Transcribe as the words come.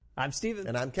I'm Steven.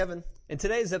 And I'm Kevin. In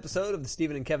today's episode of the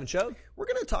Steven and Kevin Show, we're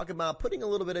going to talk about putting a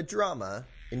little bit of drama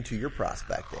into your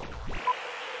prospecting.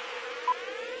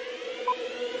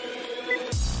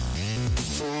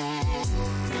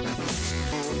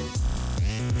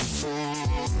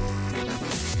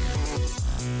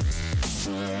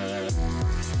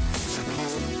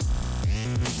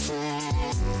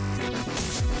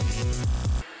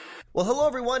 Well, hello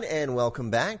everyone, and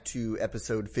welcome back to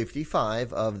episode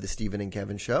 55 of the Steven and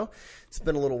Kevin Show. It's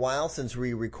been a little while since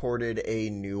we recorded a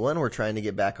new one. We're trying to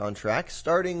get back on track,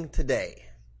 starting today.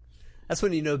 That's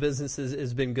when you know business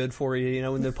has been good for you. You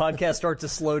know, when the podcasts start to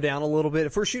slow down a little bit.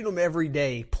 If we're shooting them every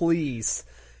day, please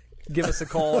give us a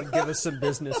call and give us some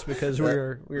business because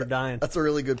we're dying. That's a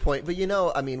really good point. But you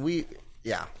know, I mean,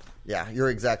 Yeah, you're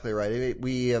exactly right.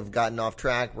 We have gotten off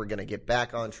track. We're going to get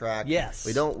back on track. Yes.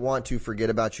 We don't want to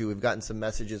forget about you. We've gotten some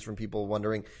messages from people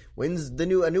wondering when's a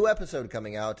new episode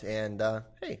coming out. And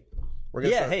hey, we're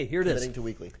going to start here it is. committing to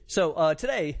weekly. So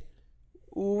today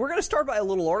we're going to start by a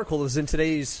little article that was in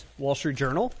today's Wall Street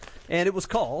Journal, and it was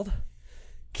called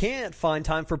 "Can't Find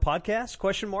Time for Podcasts?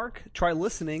 Try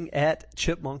listening at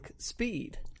chipmunk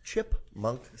speed."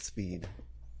 Chipmunk speed.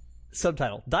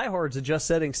 Subtitle: Diehards adjust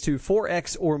settings to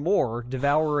 4x or more,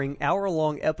 devouring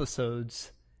hour-long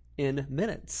episodes in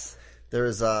minutes.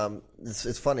 There's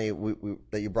it's funny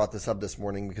that you brought this up this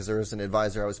morning because there was an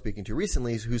advisor I was speaking to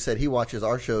recently who said he watches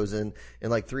our shows in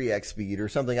like 3x speed or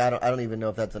something. I don't even know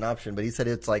if that's an option, but he said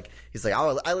he's like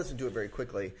I listen to it very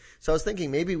quickly. So I was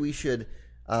thinking maybe we should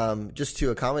just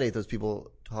to accommodate those people,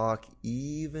 talk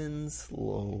even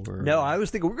slower. No, I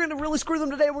was thinking we're going to really screw them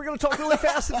today. We're going to talk really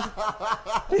fast. I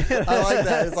like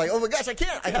that. It's like, oh my gosh, I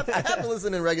can't. I have to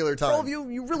listen in regular time. All of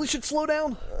you really should slow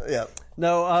down. Yeah.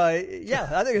 No, I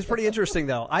think it's pretty interesting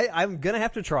though. I'm going to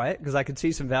have to try it because I could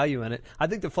see some value in it. I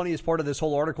think the funniest part of this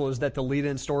whole article is that the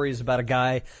lead-in story is about a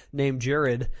guy named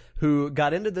Jared who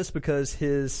got into this because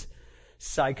his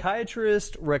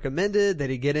psychiatrist recommended that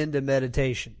he get into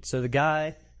meditation. So the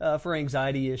guy, for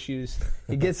anxiety issues,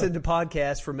 he gets into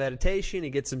podcasts for meditation. He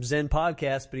gets some Zen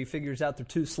podcasts, but he figures out they're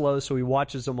too slow, so he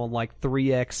watches them on like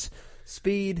 3x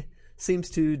speed. Seems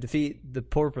to defeat the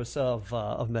purpose of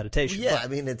meditation. Yeah,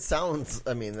 but,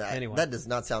 that does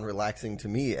not sound relaxing to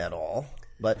me at all.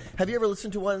 But have you ever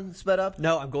listened to one sped up?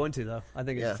 No, I'm going to though. I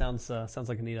think it sounds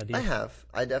like a neat idea. I have.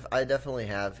 I definitely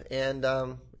have. And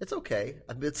it's okay.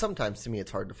 But sometimes to me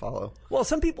it's hard to follow. Well,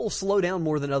 some people slow down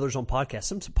more than others on podcasts.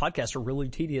 Some podcasts are really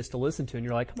tedious to listen to and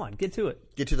you're like, come on, get to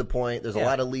it. Get to the point. There's a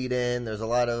lot of lead in. There's a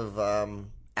lot of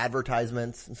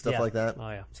advertisements and stuff like that. Oh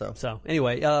yeah. So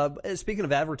anyway, speaking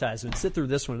of advertisements, sit through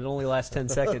this one. It only lasts 10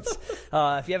 seconds.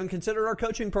 If you haven't considered our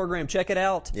coaching program, check it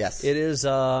out. Yes. It is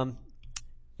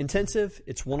intensive,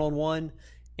 it's one-on-one,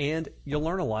 and you'll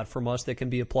learn a lot from us that can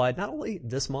be applied not only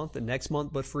this month and next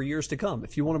month, but for years to come.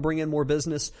 If you want to bring in more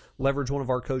business, leverage one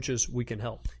of our coaches, we can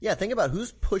help. Yeah, think about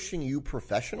who's pushing you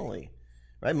professionally,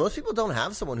 right? Most people don't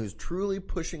have someone who's truly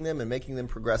pushing them and making them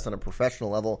progress on a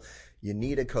professional level. You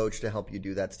need a coach to help you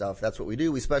do that stuff. That's what we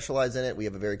do. We specialize in it. We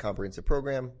have a very comprehensive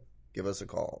program. Give us a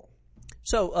call.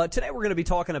 So today we're going to be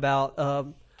talking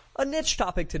about a niche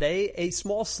topic today, a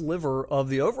small sliver of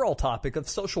the overall topic of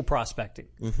social prospecting.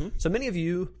 Mm-hmm. So many of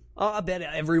you, I bet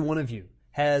every one of you,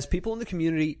 has people in the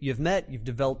community you've met, you've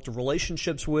developed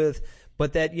relationships with,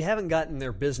 but that you haven't gotten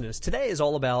their business. Today is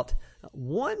all about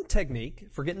one technique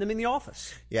for getting them in the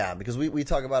office. Yeah, because we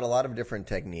talk about a lot of different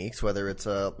techniques, whether it's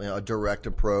a direct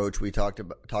approach. We talk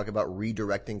about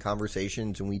redirecting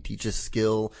conversations, and we teach a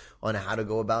skill on how to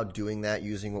go about doing that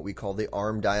using what we call the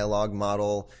ARM dialogue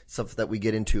model, stuff that we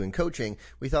get into in coaching.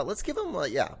 We thought, let's give them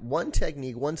one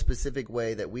technique, one specific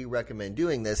way that we recommend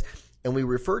doing this. And we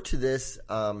refer to this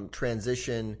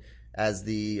transition as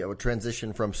the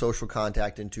transition from social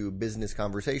contact into business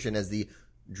conversation as the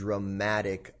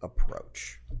dramatic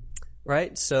approach.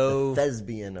 Right? So the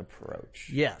thespian approach.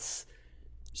 Yes.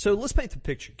 So let's paint the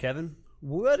picture, Kevin.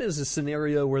 What is a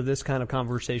scenario where this kind of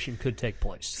conversation could take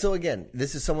place? So again,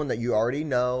 this is someone that you already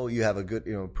know. You have a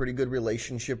good, pretty good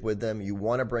relationship with them. You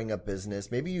want to bring up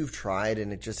business. Maybe you've tried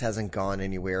and it just hasn't gone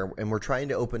anywhere. And we're trying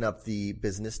to open up the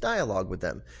business dialogue with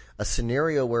them. A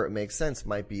scenario where it makes sense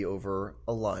might be over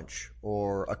a lunch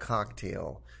or a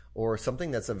cocktail or something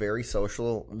that's a very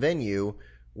social venue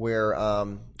where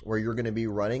you're going to be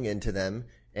running into them.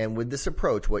 And with this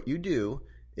approach, what you do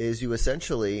is you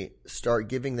essentially start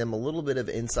giving them a little bit of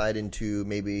insight into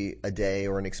maybe a day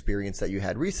or an experience that you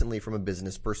had recently from a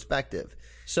business perspective.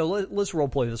 So let's role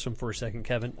play this one for a second,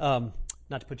 Kevin.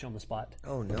 Not to put you on the spot.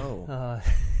 Oh no.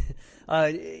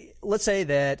 Let's say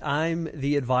that I'm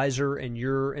the advisor and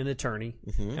you're an attorney,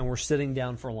 and we're sitting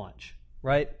down for lunch,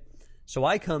 right? So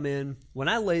I come in,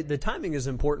 the timing is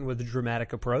important with the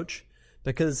dramatic approach,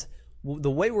 because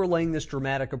the way we're laying this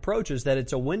dramatic approach is that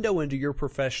it's a window into your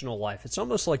professional life. It's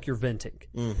almost like you're venting.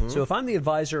 So if I'm the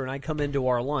advisor and I come into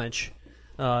our lunch,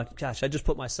 gosh, I just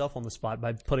put myself on the spot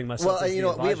by putting myself as the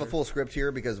advisor. We have a full script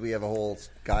here because we have a whole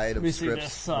guide of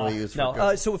scripts we use.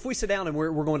 So if we sit down and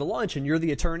we're going to lunch and you're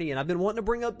the attorney and I've been wanting to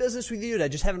bring up business with you and I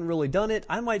just haven't really done it,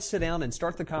 I might sit down and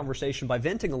start the conversation by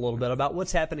venting a little bit about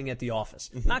what's happening at the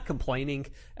office. Not complaining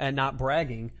and not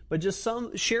bragging, but just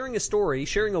sharing a story,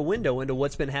 sharing a window into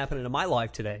what's been happening in my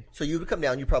life today. So you would come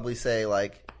down, you probably say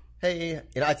like, hey,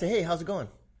 I'd say, hey, how's it going?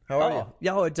 How are you?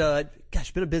 Yeah,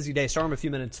 gosh, been a busy day. Sorry I'm a few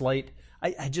minutes late.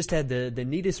 I just had the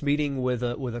neatest meeting with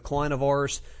a client of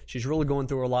ours. She's really going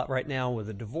through a lot right now with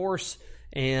a divorce,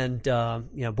 and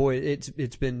boy,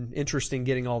 it's been interesting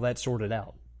getting all that sorted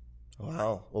out.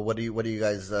 Wow. Well, what do you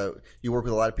guys? You work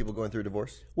with a lot of people going through a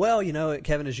divorce? Well,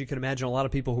 Kevin, as you can imagine, a lot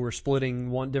of people who are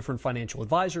splitting different financial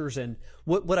advisors, and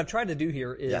what I've tried to do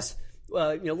here is.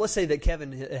 Yeah. Let's say that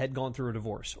Kevin had gone through a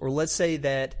divorce, or let's say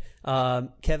that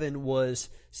Kevin was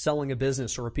selling a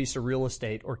business or a piece of real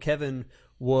estate, or Kevin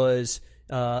was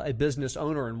a business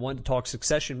owner and wanted to talk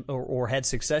succession or had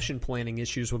succession planning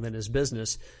issues within his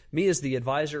business. Me as the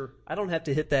advisor, I don't have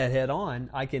to hit that head on.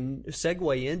 I can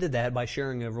segue into that by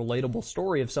sharing a relatable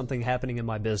story of something happening in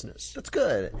my business. That's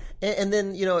good. And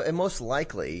then, and most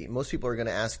likely, most people are going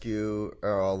to ask you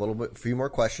a few more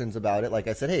questions about it. Like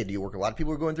I said, hey, do you work with a lot of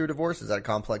people who are going through a divorce? Is that a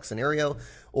complex scenario?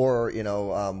 Or,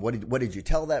 what did you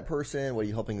tell that person? What are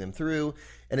you helping them through?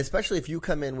 And especially if you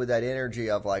come in with that energy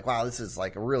of like, wow, this is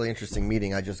like a really interesting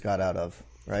meeting I just got out of,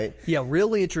 right? Yeah,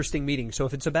 really interesting meeting. So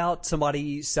if it's about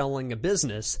somebody selling a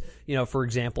business, for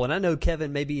example, and I know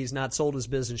Kevin, maybe he's not sold his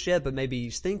business yet, but maybe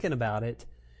he's thinking about it,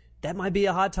 that might be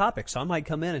a hot topic. So I might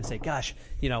come in and say, gosh,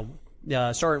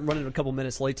 sorry, I'm running a couple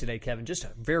minutes late today, Kevin. Just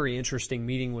a very interesting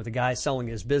meeting with a guy selling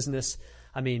his business.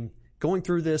 I mean, going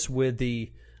through this with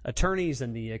the attorneys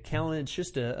and the accountants,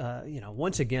 just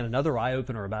once again, another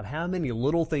eye-opener about how many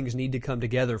little things need to come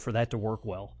together for that to work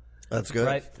well. That's good.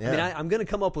 Right? Yeah. I mean, I'm going to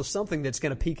come up with something that's going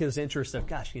to pique his interest of,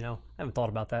 gosh, I haven't thought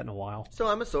about that in a while. So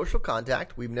I'm a social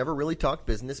contact. We've never really talked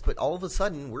business, but all of a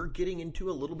sudden we're getting into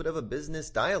a little bit of a business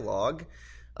dialogue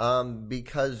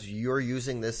because you're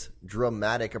using this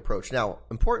dramatic approach. Now,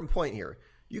 important point here.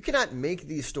 You cannot make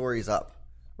these stories up.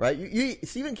 Right?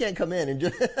 Stephen can't come in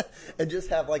and just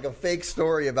have like a fake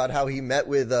story about how he met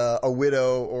with a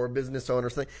widow or a business owner or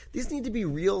something. These need to be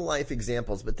real life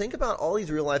examples. But think about all these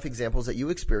real life examples that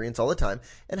you experience all the time,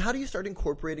 and how do you start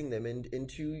incorporating them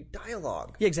into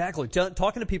dialogue? Yeah, exactly.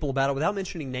 Talking to people about it without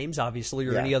mentioning names, obviously,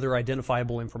 or any other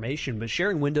identifiable information, but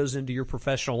sharing windows into your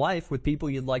professional life with people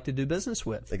you'd like to do business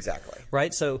with. Exactly.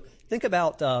 Right? So think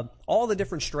about all the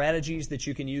different strategies that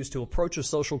you can use to approach a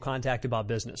social contact about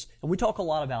business. And we talk a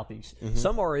lot about these. Mm-hmm.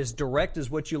 Some are as direct as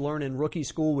what you learn in rookie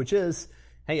school, which is,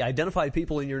 hey, identify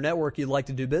people in your network you'd like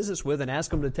to do business with and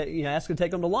ask them to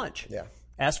take them to lunch. Yeah.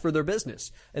 Ask for their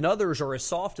business. And others are as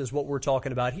soft as what we're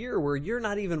talking about here, where you're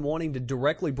not even wanting to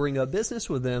directly bring up business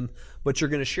with them, but you're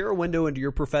going to share a window into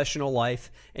your professional life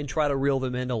and try to reel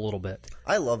them in a little bit.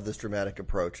 I love this dramatic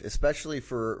approach, especially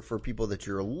for people that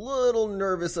you're a little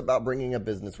nervous about bringing up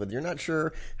business with. You're not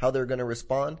sure how they're going to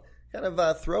respond. Kind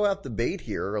of throw out the bait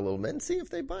here a little bit and see if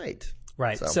they bite.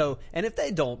 Right. So, and if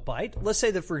they don't bite, let's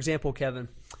say that, for example, Kevin,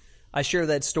 I share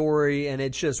that story and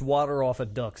it's just water off a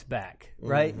duck's back,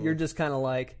 right? Mm-hmm. You're just kind of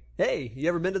like, hey, you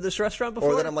ever been to this restaurant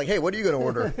before? Or then I'm like, hey, what are you going to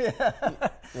order?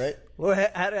 Right? Well,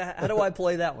 how do I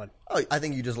play that one? Oh, I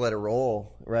think you just let it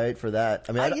roll, right? For that.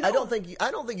 I mean, I don't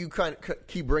think you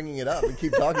keep bringing it up and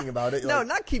keep talking about it. No,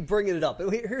 not keep bringing it up.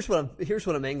 Here's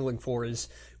what I'm angling for is,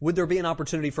 would there be an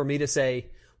opportunity for me to say,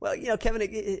 well, Kevin,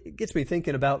 it gets me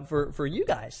thinking about for you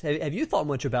guys. Have you thought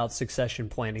much about succession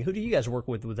planning? Who do you guys work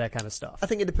with that kind of stuff? I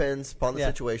think it depends upon the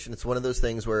situation. It's one of those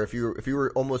things where if you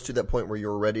were almost to that point where you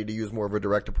were ready to use more of a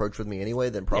direct approach with me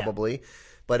anyway, then probably. Yeah.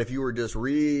 But if you were just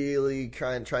really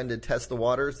trying to test the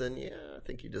waters, then I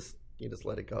think you just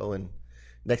let it go. And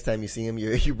next time you see him,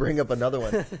 you bring up another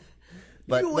one.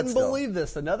 You wouldn't believe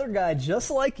this. Another guy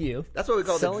just like you. That's what we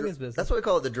call selling his business. That's what we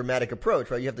call it, the dramatic approach,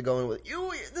 right? You have to go in with,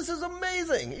 this is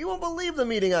amazing. You won't believe the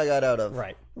meeting I got out of.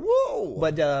 Right. Whoa.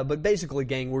 But basically,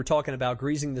 gang, we're talking about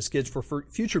greasing the skids for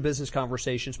future business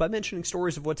conversations by mentioning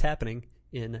stories of what's happening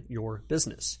in your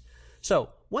business. So,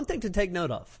 one thing to take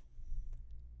note of.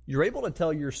 You're able to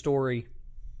tell your story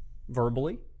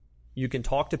verbally. You can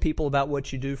talk to people about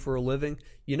what you do for a living.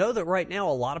 You know that right now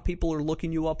a lot of people are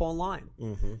looking you up online.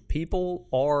 Mm-hmm. People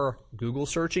are Google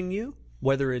searching you,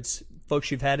 whether it's folks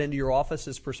you've had into your office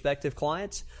as prospective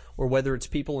clients, or whether it's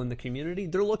people in the community,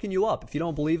 they're looking you up. If you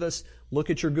don't believe us, look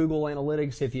at your Google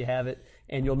Analytics if you have it,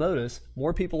 and you'll notice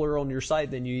more people are on your site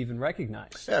than you even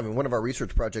recognize. Yeah, I mean, one of our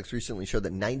research projects recently showed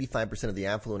that 95% of the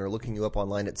affluent are looking you up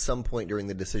online at some point during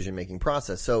the decision-making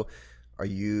process. So are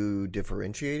you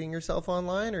differentiating yourself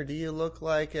online, or do you look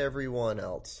like everyone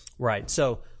else? Right.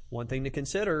 So one thing to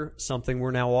consider, something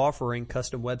we're now offering,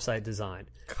 custom website design.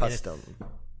 Custom.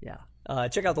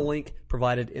 Check out the link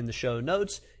provided in the show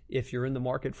notes. If you're in the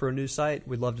market for a new site,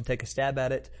 we'd love to take a stab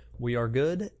at it. We are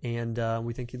good, and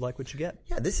we think you'd like what you get.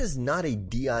 Yeah, this is not a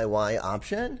DIY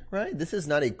option, right? This is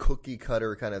not a cookie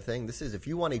cutter kind of thing. This is if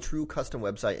you want a true custom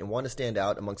website and want to stand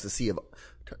out amongst a sea of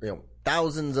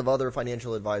thousands of other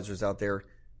financial advisors out there,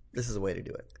 this is a way to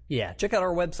do it. Yeah, check out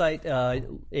our website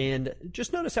and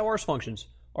just notice how ours functions.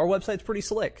 Our website's pretty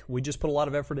slick. We just put a lot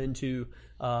of effort into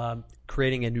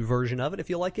creating a new version of it. If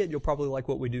you like it, you'll probably like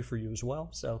what we do for you as well.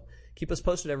 So keep us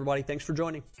posted, everybody. Thanks for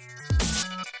joining.